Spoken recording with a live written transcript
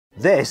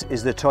This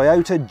is the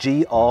Toyota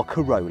GR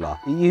Corolla.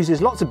 It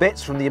uses lots of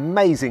bits from the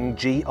amazing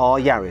GR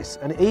Yaris,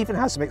 and it even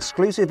has some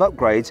exclusive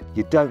upgrades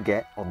you don't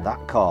get on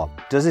that car.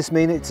 Does this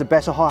mean it's a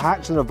better hot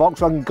hatch than a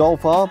Volkswagen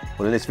Golf R?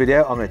 Well, in this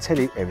video, I'm going to tell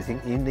you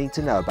everything you need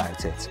to know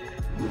about it.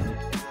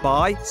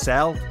 Buy,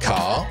 sell,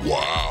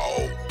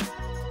 Carwow.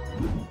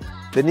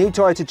 The new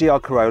Toyota GR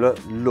Corolla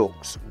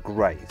looks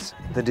great.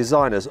 The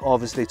designers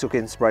obviously took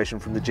inspiration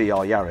from the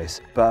GR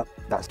Yaris, but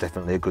that's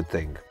definitely a good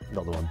thing.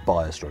 Not that I'm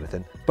biased or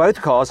anything.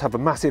 Both cars have a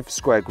massive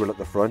square grille at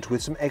the front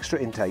with some extra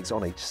intakes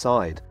on each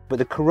side. But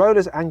the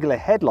Corolla's angular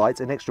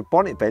headlights and extra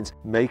bonnet vents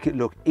make it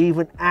look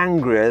even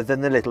angrier than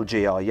the little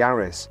GR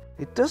Yaris.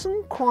 It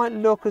doesn't quite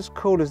look as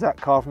cool as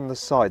that car from the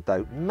side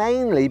though,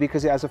 mainly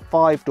because it has a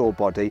 5-door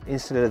body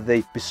instead of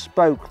the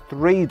bespoke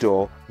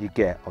 3-door you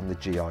get on the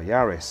GR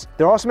Yaris.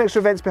 There are some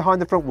extra vents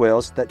behind the front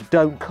wheels that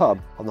don't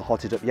come on the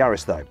hotted up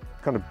Yaris though.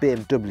 Kind of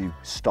BMW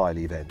style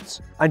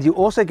events. And you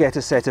also get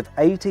a set of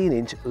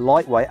 18-inch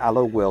lightweight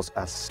alloy wheels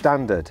as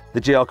standard. The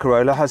GR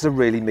Corolla has a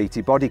really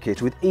meaty body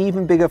kit with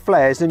even bigger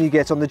flares than you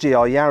get on the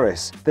GR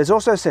Yaris. There's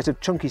also a set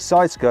of chunky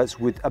side skirts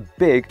with a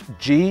big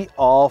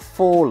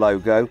GR4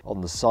 logo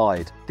on the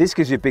side. This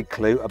gives you a big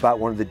clue about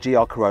one of the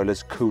GR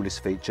Corolla's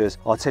coolest features.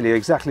 I'll tell you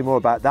exactly more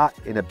about that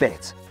in a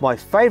bit. My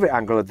favourite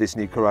angle of this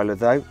new Corolla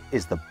though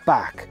is the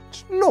back.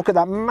 Just look at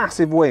that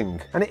massive wing.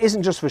 And it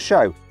isn't just for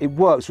show, it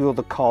works with all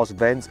the car's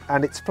vents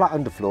and its flat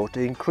underfloor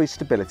to increase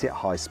stability at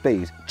high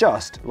speed,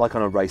 just like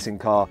on a racing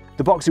car.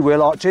 The boxy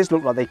wheel arches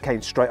look like they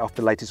came straight off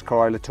the latest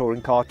Corolla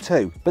touring car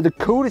too. But the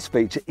coolest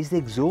feature is the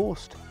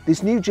exhaust.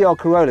 This new GR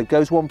Corolla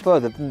goes one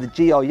further than the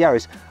GR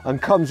Yaris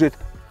and comes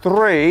with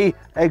 3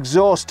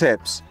 exhaust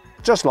tips,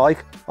 just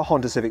like a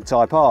Honda Civic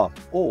Type R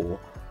or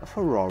a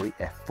Ferrari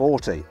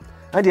F40.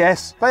 And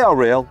yes, they are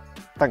real,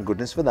 thank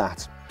goodness for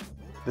that.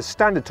 The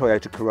standard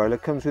Toyota Corolla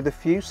comes with a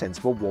few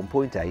sensible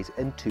 1.8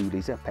 and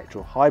 2-litre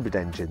petrol hybrid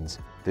engines.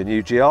 The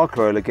new GR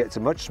Corolla gets a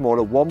much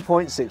smaller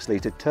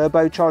 1.6-litre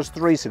turbocharged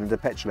 3-cylinder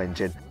petrol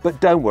engine, but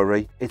don't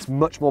worry, it's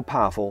much more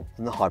powerful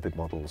than the hybrid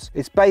models.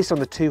 It's based on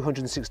the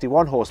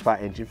 261 horsepower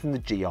engine from the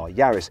GR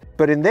Yaris,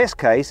 but in this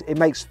case it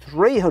makes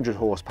 300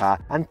 horsepower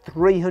and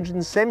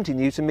 370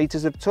 newton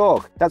meters of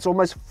torque. That's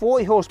almost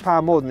 40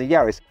 horsepower more than the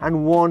Yaris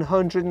and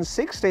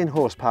 116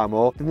 horsepower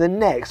more than the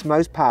next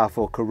most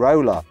powerful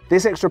Corolla.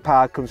 This extra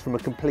power comes from a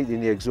completely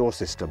new exhaust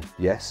system.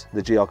 Yes,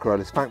 the GR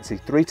Corolla's fancy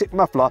 3-tick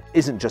muffler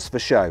isn't just for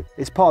show.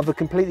 It's part of a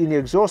completely new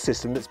exhaust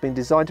system that's been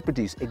designed to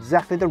produce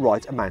exactly the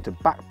right amount of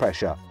back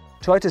pressure.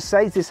 Toyota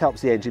says this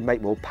helps the engine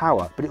make more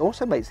power, but it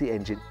also makes the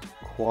engine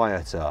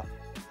quieter.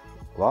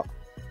 What?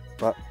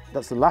 Well,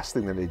 that's the last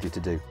thing they needed to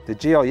do. The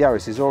GR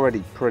Yaris is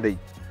already pretty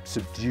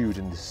subdued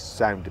in the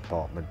sound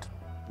department.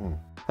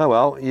 Oh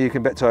well, you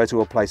can bet Toyota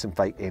will play some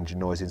fake engine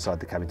noise inside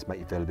the cabin to make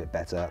you feel a bit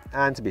better.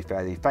 And to be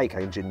fair, the fake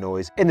engine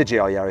noise in the GR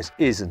Yaris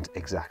isn't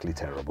exactly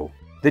terrible.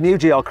 The new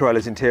GR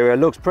Corolla's interior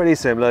looks pretty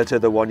similar to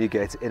the one you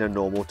get in a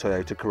normal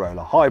Toyota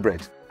Corolla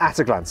hybrid, at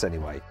a glance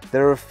anyway.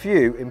 There are a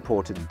few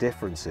important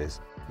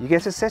differences. You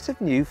get a set of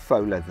new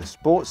faux leather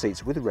sport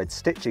seats with red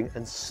stitching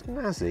and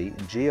snazzy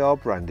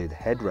GR branded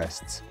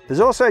headrests. There's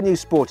also a new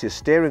sportier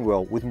steering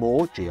wheel with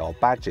more GR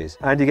badges,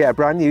 and you get a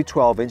brand new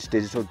 12-inch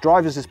digital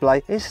driver's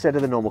display instead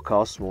of the normal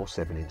car's small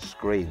 7-inch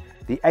screen.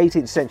 The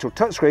 8-inch central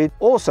touchscreen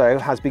also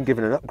has been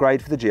given an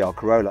upgrade for the GR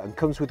Corolla and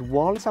comes with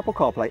wireless Apple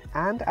CarPlay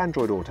and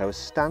Android Auto as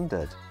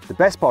standard. The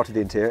best part of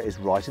the interior is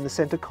right in the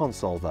centre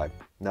console though.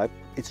 Nope,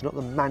 it's not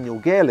the manual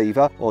gear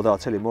lever, although I'll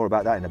tell you more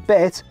about that in a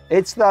bit.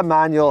 It's the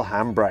manual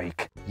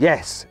handbrake.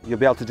 Yes, you'll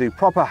be able to do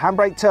proper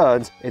handbrake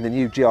turns in the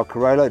new GR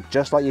Corolla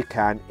just like you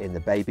can in the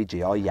baby GR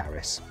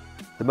Yaris.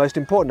 The most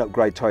important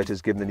upgrade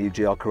Toyota's given the new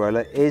GR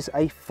Corolla is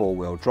a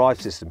 4-wheel drive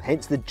system,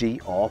 hence the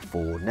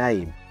GR4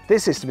 name.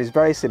 This system is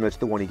very similar to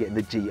the one you get in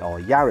the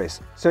GR Yaris,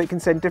 so it can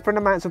send different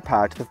amounts of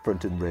power to the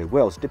front and rear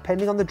wheels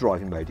depending on the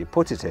driving mode you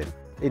put it in.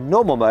 In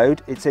normal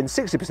mode, it sends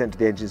 60% of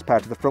the engine's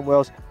power to the front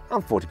wheels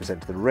and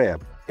 40% to the rear.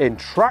 In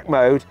track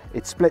mode,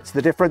 it splits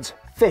the difference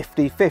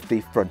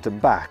 50-50 front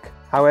and back.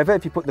 However,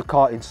 if you put the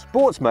car in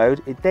sports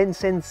mode, it then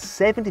sends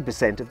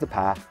 70% of the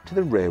power to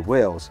the rear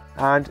wheels.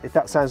 And if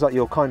that sounds like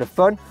your kind of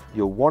fun,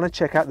 you'll want to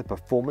check out the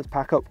Performance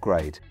Pack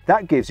upgrade.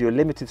 That gives you a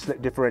limited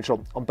slip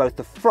differential on both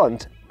the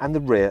front and the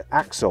rear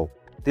axle.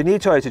 The new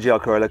Toyota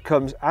GR Corolla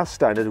comes as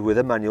standard with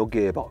a manual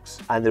gearbox,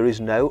 and there is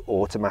no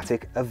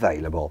automatic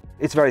available.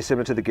 It's very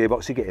similar to the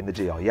gearbox you get in the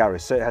GR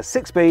Yaris, so it has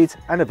 6 speeds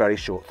and a very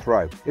short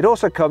throw. It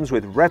also comes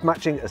with rev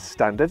matching as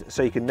standard,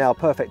 so you can nail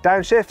perfect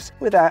downshifts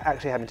without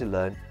actually having to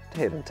learn to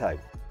heel and toe.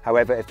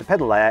 However, if the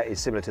pedal layout is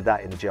similar to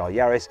that in the GR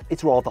Yaris,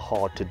 it's rather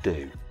hard to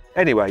do.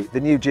 Anyway, the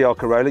new GR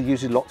Corolla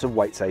uses lots of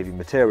weight-saving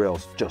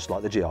materials, just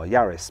like the GR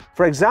Yaris.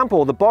 For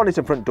example, the bonnet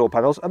and front door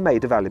panels are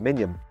made of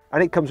aluminium,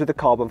 and it comes with a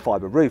carbon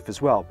fibre roof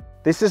as well.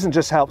 This doesn't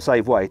just help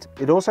save weight,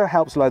 it also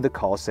helps lower the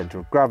car's centre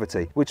of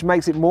gravity, which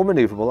makes it more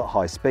manoeuvrable at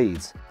high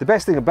speeds. The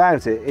best thing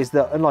about it is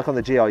that, unlike on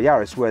the GR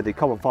Yaris where the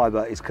carbon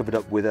fibre is covered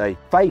up with a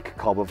fake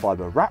carbon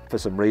fibre wrap for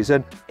some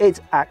reason, it's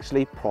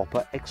actually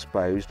proper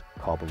exposed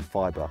carbon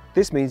fibre.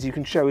 This means you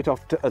can show it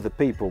off to other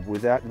people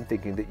without them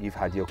thinking that you've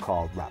had your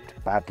car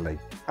wrapped badly.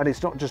 And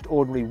it's not just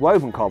ordinary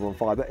woven carbon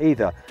fibre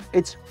either,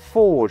 it's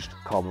forged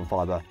carbon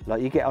fibre,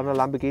 like you get on a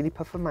Lamborghini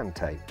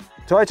Performante.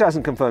 Toyota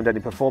hasn't confirmed any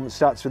performance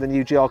stats for the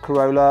new GR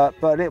Corolla,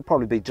 but it'll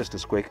probably be just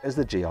as quick as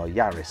the GR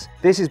Yaris.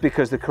 This is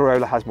because the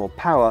Corolla has more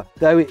power,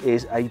 though it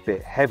is a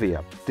bit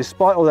heavier.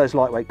 Despite all those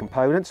lightweight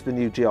components, the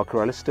new GR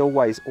Corolla still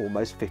weighs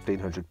almost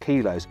 1,500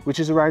 kilos, which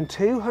is around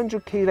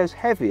 200 kilos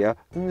heavier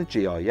than the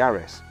GR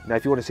Yaris. Now,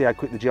 if you want to see how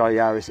quick the GR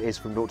Yaris is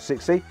from 0 to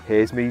 60,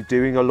 here's me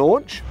doing a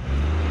launch.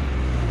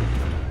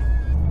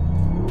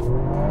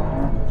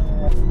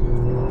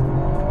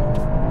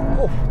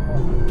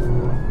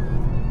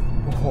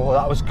 Oh,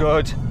 that was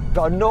good.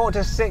 Got a 0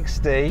 to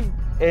 60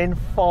 in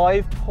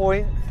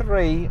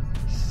 5.3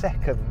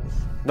 seconds.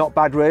 Not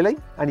bad really,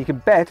 and you can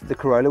bet the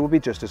Corolla will be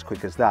just as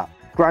quick as that.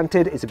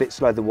 Granted, it's a bit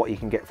slower than what you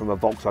can get from a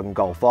Volkswagen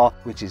Golf R,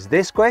 which is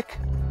this quick.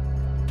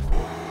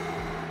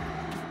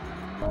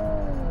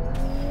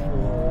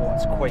 Oh,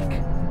 that's quick.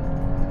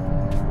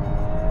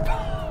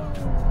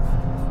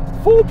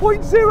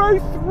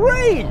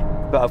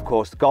 4.03! But of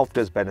course, the Golf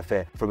does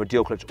benefit from a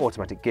dual clutch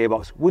automatic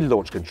gearbox with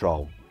launch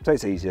control, so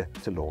it's easier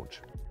to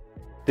launch.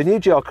 The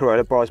new GR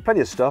Corolla borrows plenty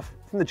of stuff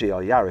from the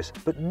GR Yaris,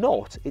 but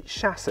not its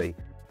chassis.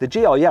 The GR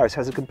Yaris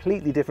has a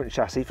completely different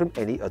chassis from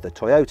any other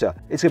Toyota.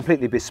 It's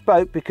completely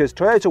bespoke because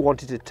Toyota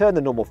wanted to turn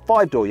the normal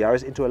 5-door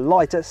Yaris into a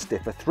lighter,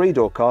 stiffer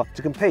 3-door car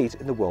to compete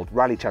in the World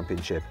Rally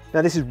Championship.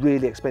 Now, this is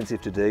really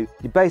expensive to do.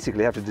 You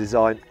basically have to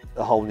design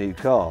a whole new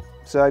car.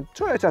 So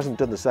Toyota hasn't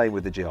done the same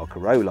with the GR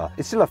Corolla.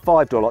 It's still a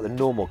 5-door like the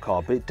normal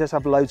car, but it does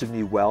have loads of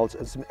new welds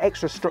and some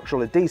extra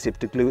structural adhesive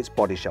to glue its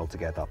body shell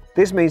together.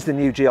 This means the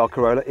new GR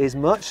Corolla is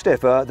much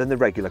stiffer than the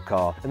regular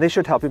car, and this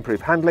should help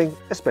improve handling,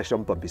 especially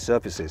on bumpy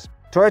surfaces.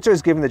 Toyota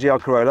has given the GR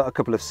Corolla a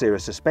couple of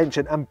serious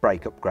suspension and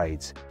brake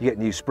upgrades. You get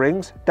new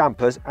springs,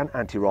 dampers and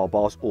anti-roll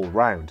bars all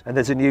round. And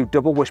there's a new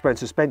double wishbone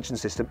suspension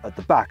system at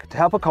the back to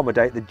help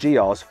accommodate the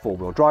GR's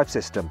 4-wheel drive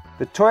system.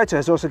 The Toyota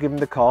has also given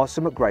the car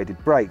some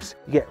upgraded brakes.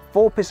 You get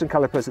 4 piston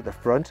calipers at the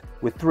front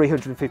with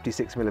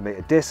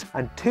 356mm discs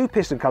and 2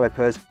 piston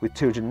calipers with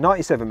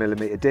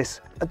 297mm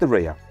discs at the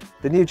rear.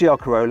 The new GR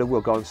Corolla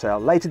will go on sale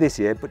later this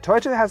year, but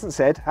Toyota hasn't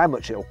said how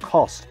much it will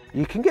cost.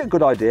 You can get a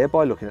good idea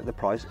by looking at the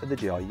price of the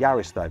GR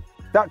Yaris though.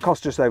 That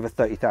costs just over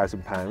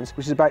 £30,000,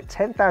 which is about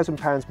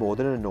 £10,000 more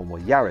than a normal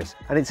Yaris,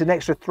 and it's an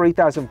extra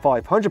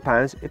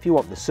 £3,500 if you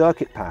want the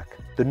circuit pack.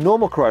 The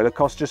normal Corolla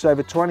costs just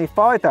over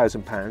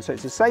 £25,000, so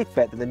it's a safe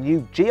bet that the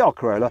new GR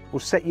Corolla will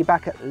set you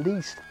back at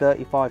least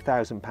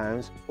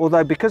 £35,000.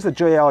 Although because the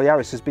GR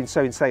Yaris has been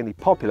so insanely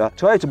popular,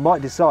 Toyota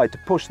might decide to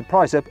push the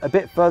price up a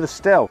bit further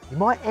still. You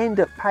might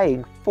end up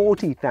paying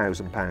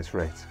 £40,000 for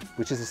it,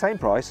 which is the same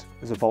price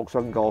as a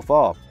Volkswagen Golf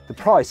R. The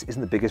price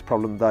isn't the biggest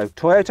problem though.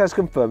 Toyota has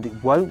confirmed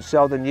it won't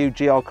sell the new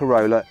GR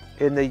Corolla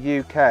in the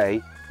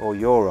UK or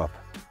Europe.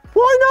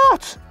 Why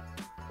not?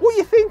 What are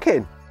you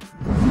thinking?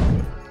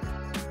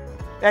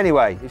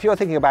 Anyway, if you're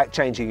thinking about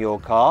changing your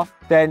car,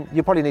 then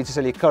you probably need to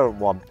sell your current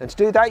one. And to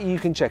do that, you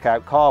can check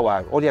out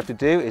Carwow. All you have to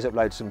do is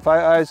upload some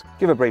photos,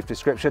 give a brief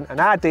description, and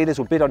our dealers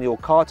will bid on your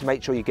car to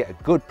make sure you get a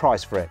good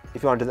price for it.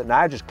 If you want to do that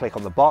now, just click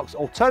on the box.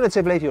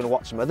 Alternatively, if you want to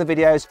watch some other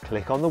videos,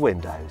 click on the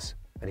windows.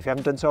 And if you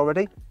haven't done so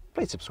already,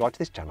 please subscribe to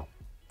this channel.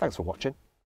 Thanks for watching.